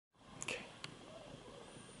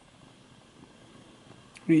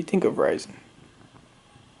What do you think of Ryzen?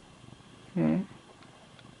 What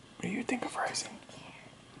do you think of Ryzen?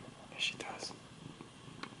 Yes, she does.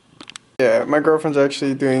 Yeah, my girlfriend's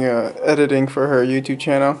actually doing editing for her YouTube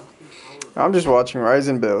channel. I'm just watching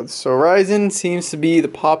Ryzen builds. So Ryzen seems to be the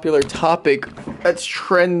popular topic that's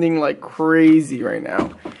trending like crazy right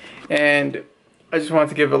now. And I just wanted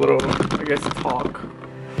to give a little, I guess, talk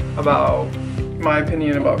about my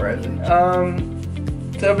opinion about Ryzen.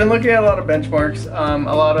 So I've been looking at a lot of benchmarks,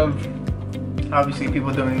 a lot of obviously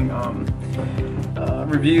people doing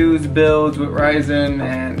reviews, builds with Ryzen,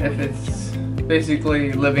 and if it's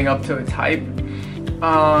basically living up to its hype.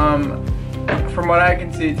 From what I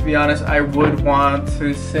can see, to be honest, I would want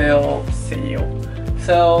to sell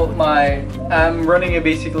my, I'm running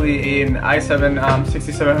basically an i7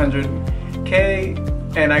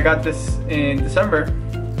 6700K, and I got this in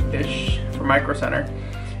December-ish for Micro Center.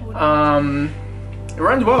 It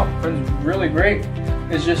runs well, runs really great.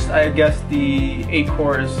 It's just, I guess the 8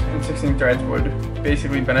 cores and 16 threads would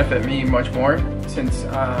basically benefit me much more, since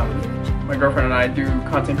my girlfriend and I do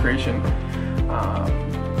content creation,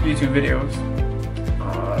 YouTube videos.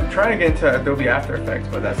 Trying to get into Adobe After Effects,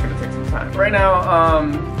 but that's going to take some time. Right now,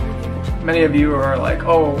 many of you are like,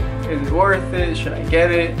 oh, is it worth it? Should I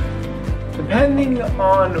get it? Depending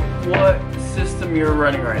on what system you're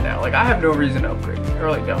running right now. Like, I have no reason to upgrade. I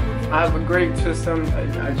really don't. I have a great system.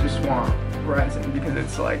 I just want Ryzen because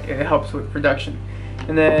it's like, it helps with production.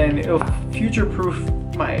 And then it'll future-proof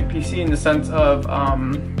my PC in the sense of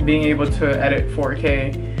being able to edit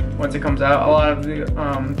 4K once it comes out. A lot of the,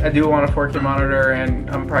 I do want a 4K monitor, and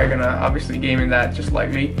I'm probably gonna obviously game in that just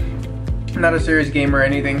lightly. I'm not a serious gamer or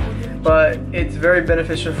anything, but it's very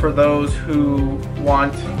beneficial for those who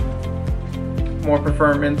want more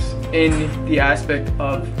performance in the aspect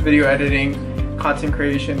of video editing, content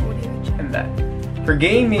creation, and that. For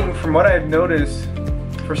gaming, from what I've noticed,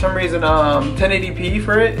 for some reason 1080p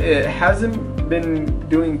for it hasn't been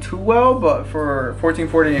doing too well, but for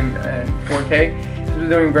 1440 and 4K it's been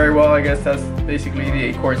doing very well. I guess that's basically the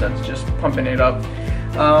 8 cores that's just pumping it up.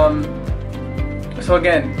 So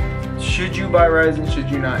again, should you buy Ryzen, should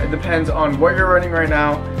you not? It depends on what you're running right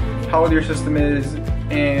now, how old your system is,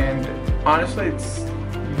 and honestly it's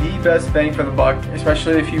the best bang for the buck,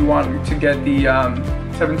 especially if you want to get the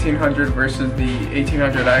 1700 versus the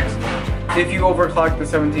 1800X. If you overclock the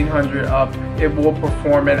 1700 up, it will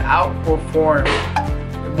perform and outperform,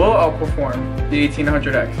 the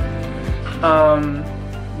 1800X.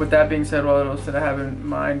 With that being said, what else did I have in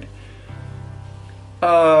mind?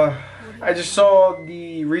 I just saw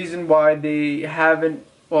the reason why they haven't,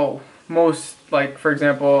 well, most, like for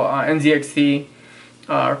example, NZXT,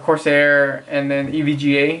 Corsair, and then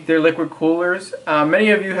EVGA, they're liquid coolers. Many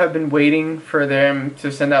of you have been waiting for them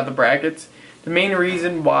to send out the brackets. The main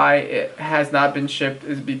reason why it has not been shipped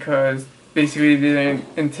is because basically they didn't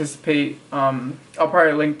anticipate, I'll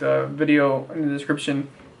probably link the video in the description.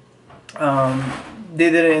 They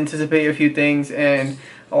didn't anticipate a few things, and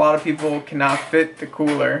a lot of people cannot fit the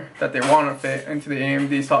cooler that they want to fit into the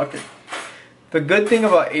AMD socket. The good thing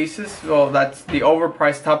about Asus, well, that's the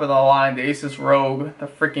overpriced top of the line, the Asus Rogue, the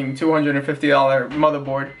freaking $250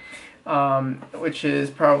 motherboard, which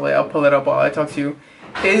is probably, I'll pull it up while I talk to you,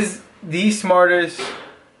 is the smartest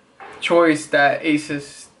choice that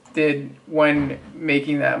Asus did when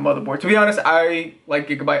making that motherboard. To be honest, I like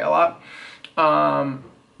Gigabyte a lot.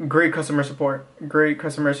 Great customer support, great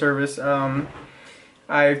customer service.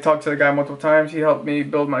 I've talked to the guy multiple times. He helped me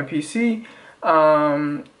build my PC.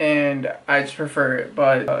 And I just prefer it,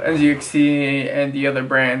 but NZXT and the other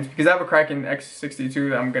brands, because I have a Kraken X62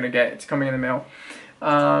 that I'm gonna get, it's coming in the mail,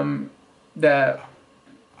 that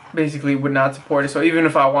basically would not support it. So even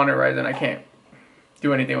if I wanted Ryzen, I can't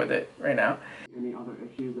do anything with it right now. Any other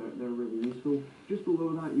issues they're really useful. Just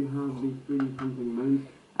below that you have the 3D printing mount.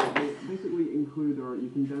 They basically include, or you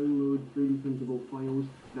can download 3D printable files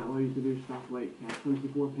that allow you to do stuff like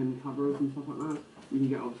 24-pin covers and stuff like that. You can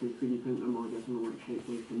get obviously 3D print them or get some like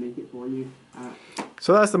shapers to make it for you.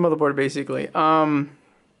 So that's the motherboard basically.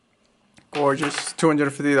 Gorgeous,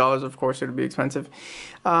 $250. Of course, it'd be expensive.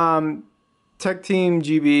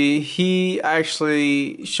 TechteamGB, he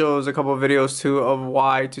actually shows a couple of videos too of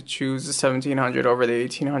why to choose the 1700 over the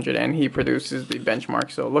 1800, and he produces the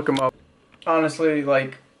benchmark. So look him up. Honestly,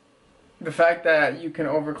 like the fact that you can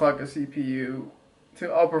overclock a CPU to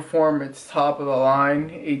outperform its top of the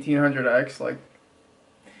line 1800X, like,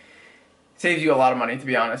 saves you a lot of money, to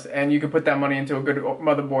be honest, and you can put that money into a good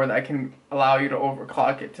motherboard that can allow you to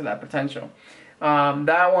overclock it to that potential.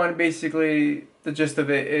 That one basically the gist of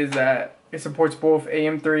it is that it supports both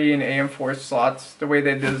AM3 and AM4 slots, the way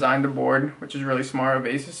they designed the board, which is really smart of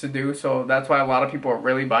Asus to do. So that's why a lot of people are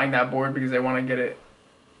really buying that board, because they want to get it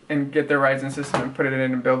and get their Ryzen system and put it in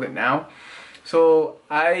and build it now. So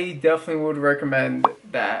I definitely would recommend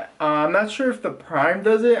that. I'm not sure if the Prime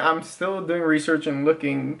does it. I'm still doing research and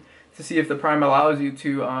looking to see if the Prime allows you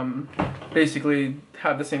to basically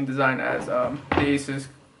have the same design as the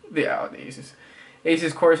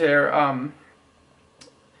Asus Corsair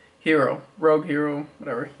Hero, Rogue Hero,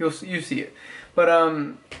 whatever. You see it. But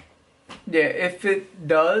yeah, if it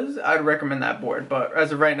does, I'd recommend that board. But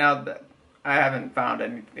as of right now, I haven't found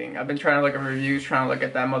anything. I've been trying to look at reviews, trying to look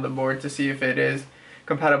at that motherboard to see if it is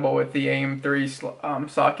compatible with the AM3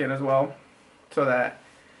 socket as well, so that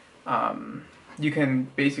you can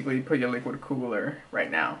basically put your liquid cooler right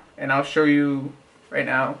now. And I'll show you right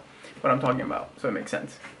now what I'm talking about, so it makes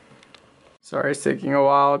sense. Sorry, it's taking a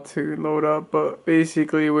while to load up, but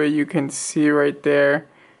basically what you can see right there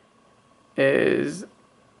is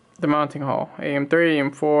the mounting hole. AM3,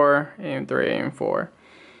 AM4, AM3, AM4.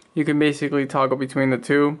 You can basically toggle between the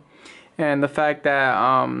two. And the fact that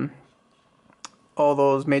all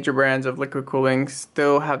those major brands of liquid cooling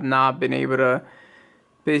still have not been able to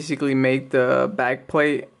basically make the back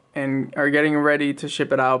plate and are getting ready to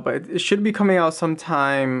ship it out, but it should be coming out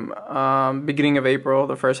sometime beginning of April,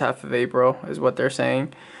 the first half of April is what they're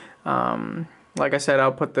saying. Like I said,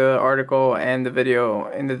 I'll put the article and the video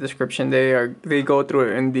in the description. They go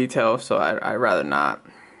through it in detail, so I'd rather not.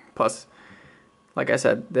 Plus, like I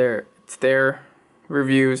said, it's their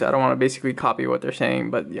reviews. I don't want to basically copy what they're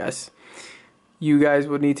saying, but yes, you guys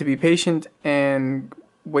would need to be patient and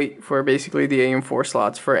wait for basically the AM4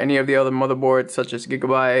 slots for any of the other motherboards such as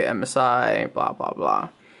Gigabyte, MSI, blah blah blah,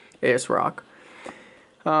 ASRock.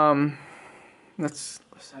 Okay,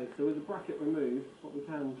 so with the bracket removed, what we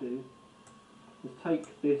can do is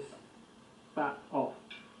take this back off,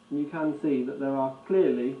 and you can see that there are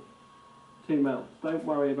clearly two mounts. Don't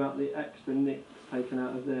worry about the extra nicks taken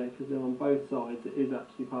out of there, because they're on both sides. It is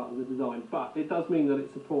actually part of the design, but it does mean that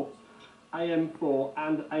it supports AM4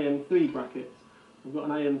 and AM3 brackets. We've got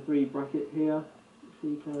an AM3 bracket here, so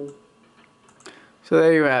you can. So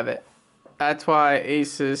there you have it. That's why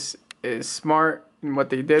Asus is smart in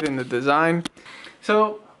what they did in the design.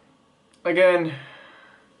 So again,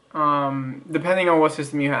 depending on what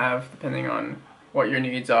system you have, depending on what your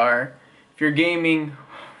needs are, if you're gaming,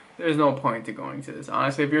 there's no point to going to this.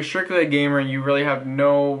 Honestly, if you're strictly a gamer and you really have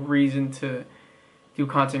no reason to do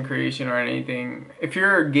content creation or anything, if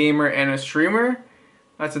you're a gamer and a streamer,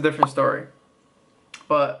 that's a different story.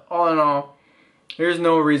 But all in all, there's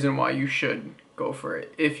no reason why you should go for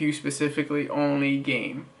it if you specifically only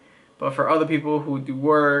game. But for other people who do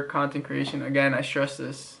work, content creation, again, I stress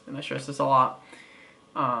this, and I stress this a lot,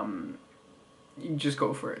 you just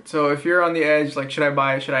go for it. So if you're on the edge, like, should I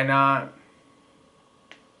buy it, should I not?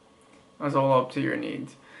 That's all up to your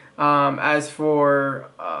needs. As for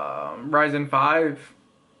Ryzen 5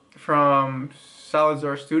 from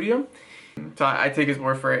Salazar Studio, so I take his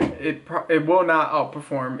word for it. It will not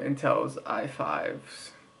outperform Intel's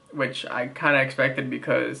i5s, which I kind of expected,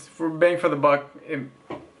 because for bang for the buck,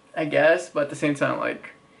 I guess. But at the same time,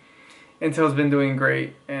 like, Intel's been doing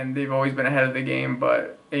great, and they've always been ahead of the game.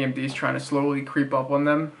 But AMD's trying to slowly creep up on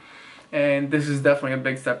them, and this is definitely a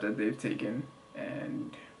big step that they've taken.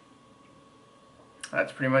 And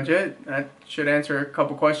that's pretty much it. That should answer a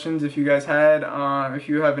couple questions if you guys had. If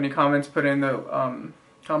you have any comments, put in the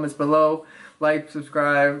comments below. Like,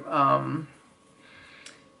 subscribe, and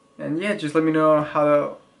yeah, just let me know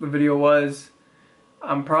how the video was.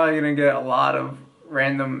 I'm probably gonna get a lot of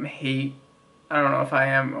random hate. I don't know if I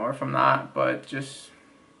am or if I'm not, but just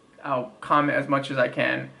I'll comment as much as I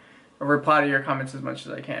can, or reply to your comments as much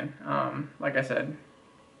as I can. Like I said,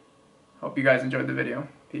 hope you guys enjoyed the video.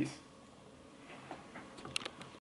 Peace.